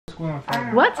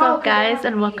What's up, guys,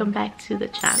 and welcome back to the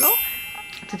channel.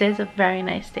 Today's a very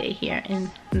nice day here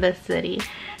in the city.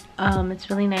 It's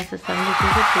really nice. It's 72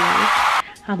 degrees.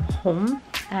 I'm home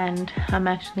and I'm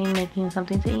actually making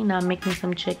something to eat now. I'm making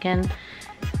some chicken.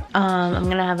 I'm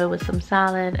gonna have it with some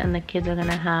salad, and the kids are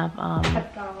gonna have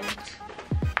hot dogs.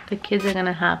 The kids are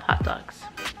gonna have hot dogs.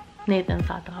 Nathan's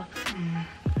hot dogs,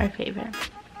 our favorite.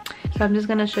 So I'm just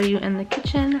gonna show you in the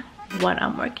kitchen what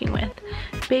I'm working with.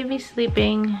 Baby's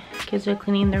sleeping, kids are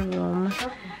cleaning their room,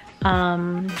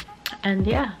 and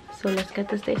yeah, so let's get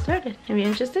this day started. If you're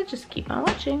interested, just keep on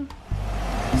watching.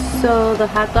 So the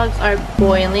hot dogs are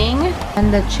boiling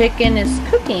and the chicken is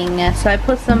cooking. So I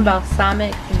put some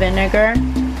balsamic vinegar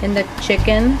in the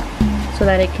chicken so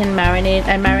that it can marinate.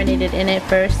 I marinated in it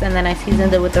first and then I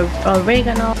seasoned it with the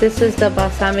oregano. This is the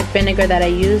balsamic vinegar that I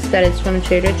use, that is from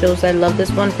Trader Joe's. I love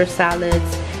this one for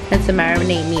salads and to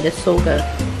marinate meat. It's so good.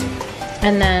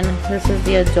 And then this is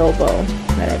the adobo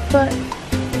that I put.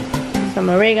 Some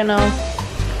oregano,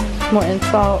 more and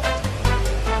salt.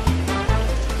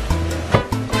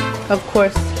 Of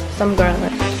course, some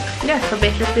garlic. Yeah, so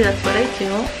basically that's what I do.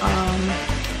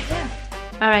 Yeah.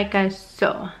 Alright guys,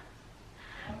 so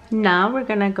now we're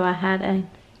gonna go ahead and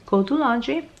go do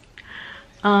laundry.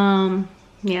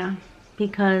 Yeah,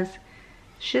 because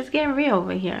shit's getting real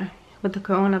over here with the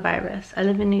coronavirus. I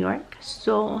live in New York,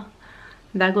 so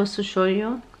that goes to show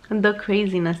you the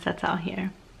craziness that's out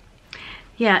here.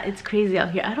 Yeah, it's crazy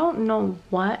out here. I don't know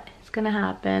what is gonna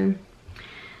happen.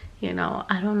 You know,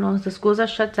 I don't know. The schools are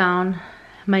shut down.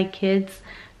 My kids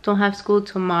don't have school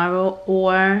tomorrow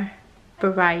or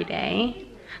Friday.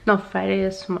 No,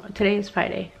 today is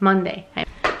Friday, Monday.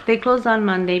 They closed on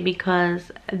Monday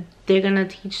because they're gonna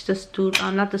teach the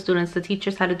the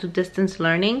teachers how to do distance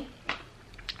learning,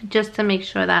 just to make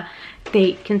sure that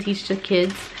they can teach the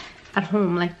kids at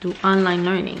home, like do online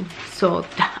learning. So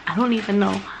I don't even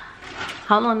know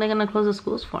how long they're gonna close the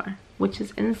schools for, which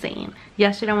is insane.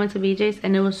 Yesterday I went to BJ's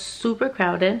and it was super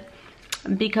crowded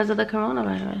because of the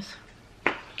coronavirus.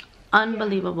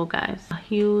 Unbelievable, guys. A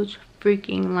huge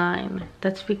freaking line.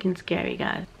 That's freaking scary,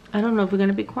 guys. I don't know if we're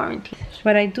gonna be quarantined.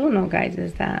 What I do know, guys,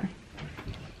 is that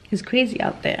it's crazy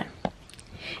out there.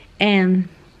 And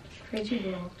crazy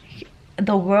world.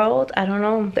 The world, I don't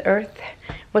know, the earth,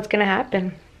 what's gonna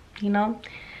happen, you know?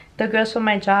 The girls from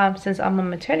my job, since I'm on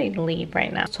maternity leave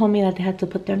right now, told me that they had to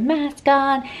put their mask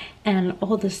on and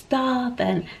all the stuff,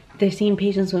 and they're seeing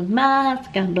patients with masks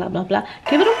and blah blah blah.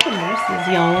 Give it up for nurses,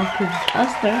 y'all, because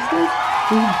us nurses,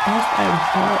 we bust our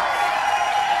butts.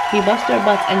 We bust our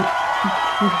butts, and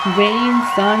rain,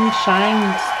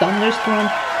 sunshine, thunderstorm,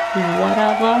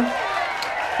 whatever,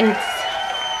 it's,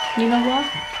 you know what,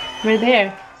 we're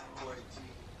there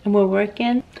and we're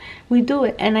working. We do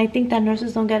it, and I think that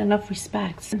nurses don't get enough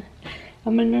respect.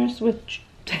 I'm a nurse with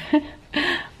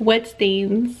wet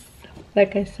stains,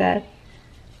 like I said.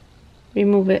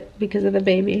 Remove it because of the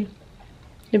baby.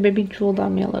 The baby drooled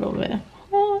on me a little bit.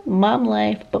 Oh, mom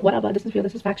life, but whatever. This is real.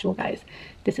 This is factual, guys.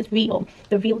 This is real.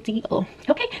 The real deal.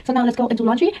 Okay, so now let's go and do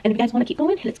laundry. And if you guys want to keep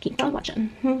going, let's keep on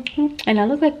watching. And I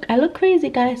look crazy,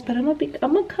 guys, but I'm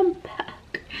gonna come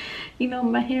back. You know,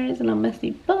 my hair is in a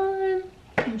messy bun.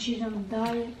 And she's on a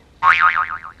diet.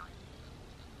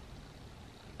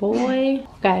 Boy,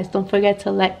 guys, don't forget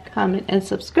to like, comment, and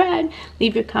subscribe.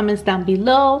 Leave your comments down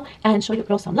below and show your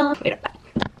girl some love. Later, bye.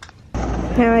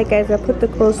 Alright, guys, I put the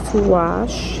clothes to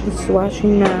wash. It's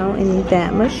washing now in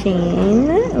that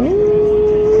machine.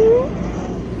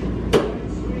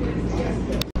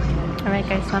 Alright,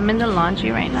 guys, so I'm in the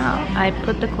laundry right now. I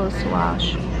put the clothes to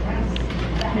wash.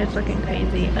 It's looking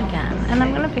crazy again, and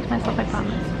I'm gonna fix myself, I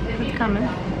promise. It's coming.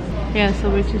 Yeah, so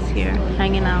we're just here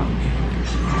hanging out.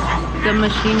 The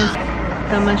machine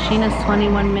is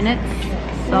 21 minutes,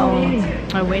 so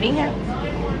we're waiting here.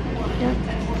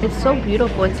 Yeah, it's so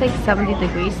beautiful. It's like 70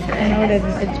 degrees today. No, it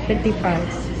isn't. It's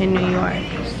 55 in New York.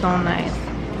 So nice.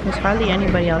 There's hardly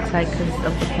anybody outside because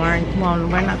of the quarantine. Well,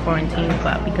 we're not quarantined,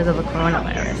 but because of the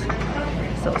coronavirus.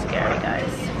 So scary,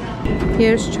 guys.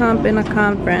 Here's Trump in a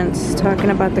conference talking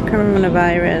about the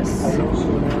coronavirus.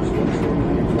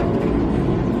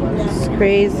 It's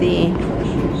crazy.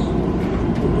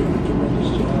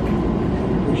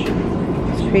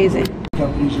 It's crazy.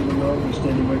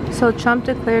 So Trump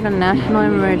declared a national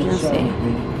emergency.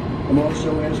 I'm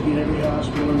also asking every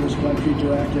hospital in this country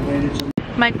to activate its...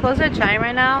 My clothes are drying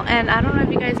right now, and I don't know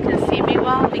if you guys can see me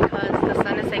well because the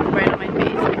sun is like right on my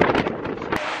face.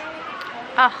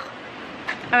 Ah.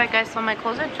 Alright guys, so my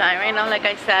clothes are dry right now, like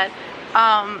I said.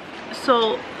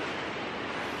 So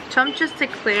Trump just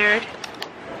declared,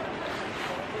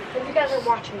 if you guys are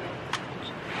watching it,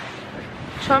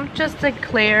 Trump just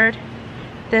declared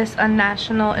this a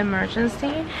national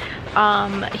emergency.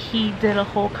 He did a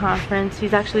whole conference.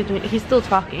 He's still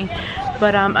talking,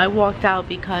 but I walked out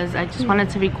because I just wanted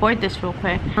to record this real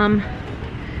quick.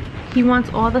 He wants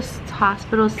all the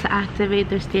hospitals to activate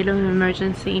their state of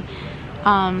emergency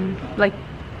like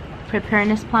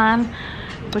preparedness plan,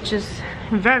 which is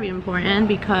very important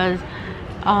because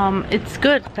it's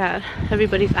good that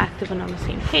everybody's active and on the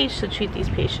same page to treat these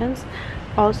patients.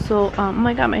 Also, oh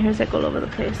my god, my hair's like all over the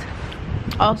place.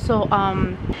 Also,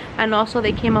 and also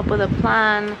they came up with a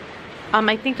plan.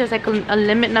 I think there's like a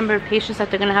limit number of patients that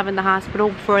they're gonna have in the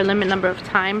hospital for a limit number of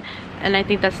time, and I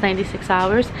think that's 96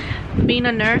 hours. Being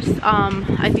a nurse,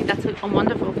 I think that's a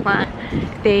wonderful plan.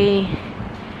 They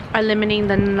are limiting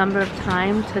the number of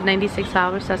time to 96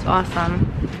 hours. That's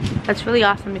awesome. That's really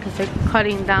awesome because they're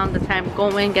cutting down the time.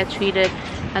 Go in, get treated,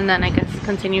 and then I guess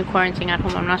continue quarantining at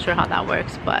home. I'm not sure how that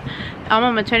works, but I'm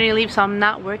on maternity leave, so I'm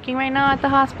not working right now at the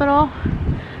hospital.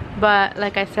 But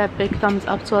like I said, big thumbs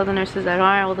up to all the nurses that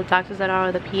are, all the doctors that are,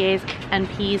 all the PAs and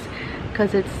Ps,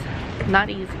 because it's not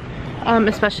easy.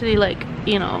 Especially like,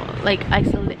 you know, like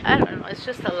isolate. I don't know, it's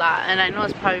just a lot, and I know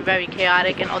it's probably very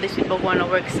chaotic and all these people going to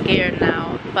work scared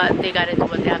now, but they gotta do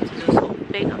what they have to do, so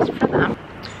big ups for them.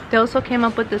 They also came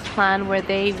up with this plan where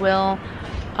they will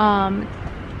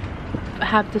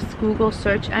have this Google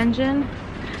search engine,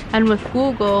 and with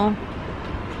Google,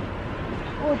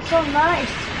 Oh, it's so nice.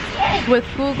 with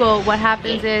Google, what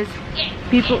happens is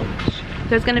people,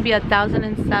 there's gonna be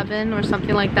 1,007 or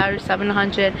something like that, or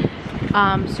 700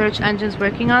 search engines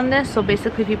working on this. So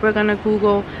basically people are gonna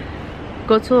go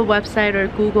to a website or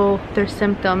Google their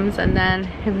symptoms, and then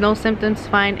if no symptoms,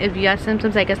 fine. If you have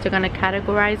symptoms, I guess they're gonna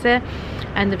categorize it,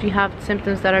 and if you have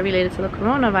symptoms that are related to the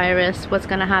coronavirus, what's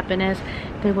gonna happen is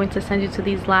they're going to send you to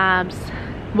these labs,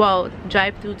 well,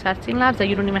 drive-through testing labs that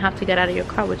you don't even have to get out of your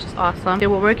car, which is awesome. They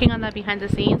were working on that behind the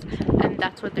scenes, and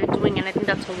that's what they're doing, and I think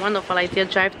that's a wonderful idea.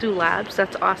 Drive-through labs,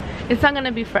 that's awesome. It's not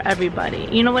gonna be for everybody,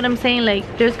 you know what I'm saying? Like,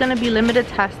 there's gonna be limited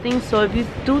testing, so if you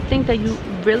do think that you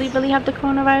really have the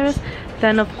coronavirus,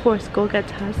 then of course go get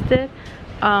tested.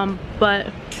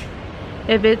 But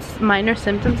if it's minor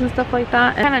symptoms and stuff like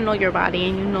that, and kind of know your body,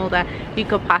 and you know that you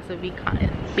could possibly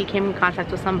became in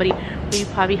contact with somebody who you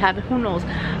probably have it, who knows,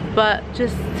 but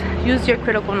just use your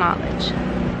critical knowledge,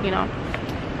 you know.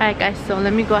 All right guys, so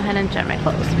let me go ahead and dry my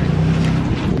clothes.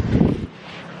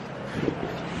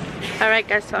 All right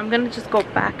guys, so I'm gonna just go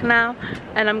back now,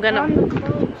 and I'm gonna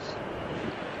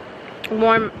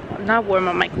not warm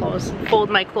up my clothes, fold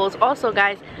my clothes. Also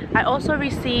guys, I also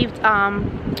received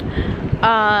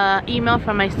email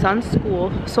from my son's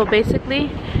school. So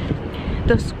basically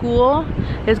the school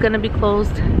is gonna be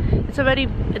closed. They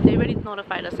already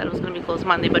notified us that it was gonna be closed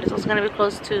Monday, but it's also gonna be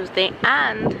closed Tuesday,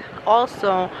 and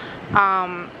also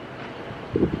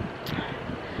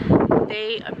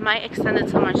they might extend it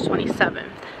to March 27th.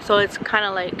 So it's kind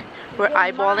of like we're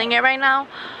eyeballing it right now,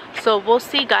 so we'll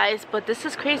see guys. But this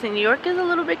is crazy. New York is a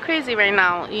little bit crazy right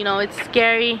now, you know. It's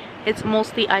scary. It's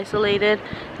mostly isolated.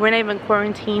 We're not even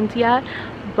quarantined yet,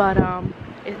 but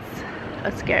it's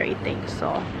a scary thing.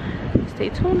 So stay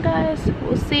tuned guys,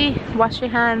 we'll see. Wash your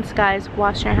hands guys,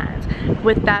 wash your hands.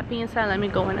 With that being said, let me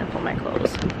go in and put my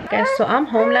clothes. Guys, so I'm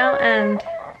home now, and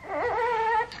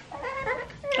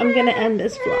I'm gonna end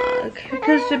this vlog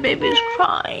because the baby's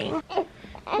crying.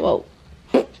 Whoa,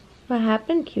 what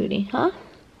happened, cutie? Huh?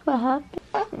 What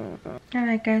happened?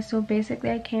 Alright guys, so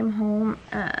basically I came home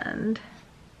and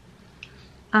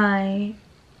I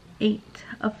ate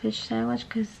a fish sandwich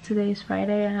because today is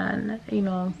Friday, and you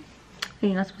know,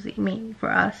 you're not supposed to eat meat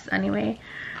for us anyway.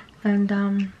 And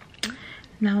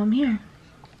now I'm here,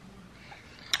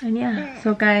 and yeah,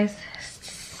 so guys,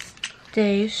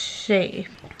 stay safe.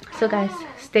 So guys,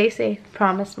 stay safe.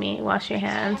 Promise me, wash your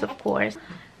hands, of course,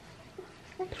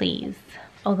 please.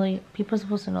 Although people are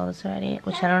supposed to know this already,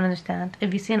 which I don't understand.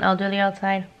 If you see an elderly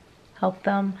outside, help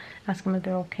them, ask them if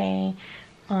they're okay.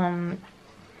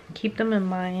 Keep them in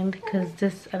mind, because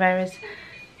this virus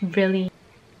really,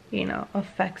 you know,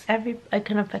 it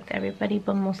can affect everybody,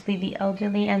 but mostly the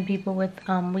elderly and people with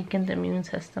weakened immune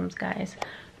systems, guys.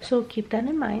 So keep that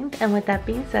in mind. And with that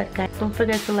being said, guys, don't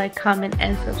forget to like, comment,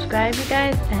 and subscribe, you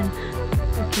guys, and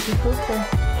I'll keep you posted.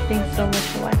 Thanks so much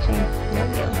for watching.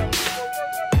 Love you.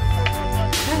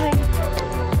 Bye.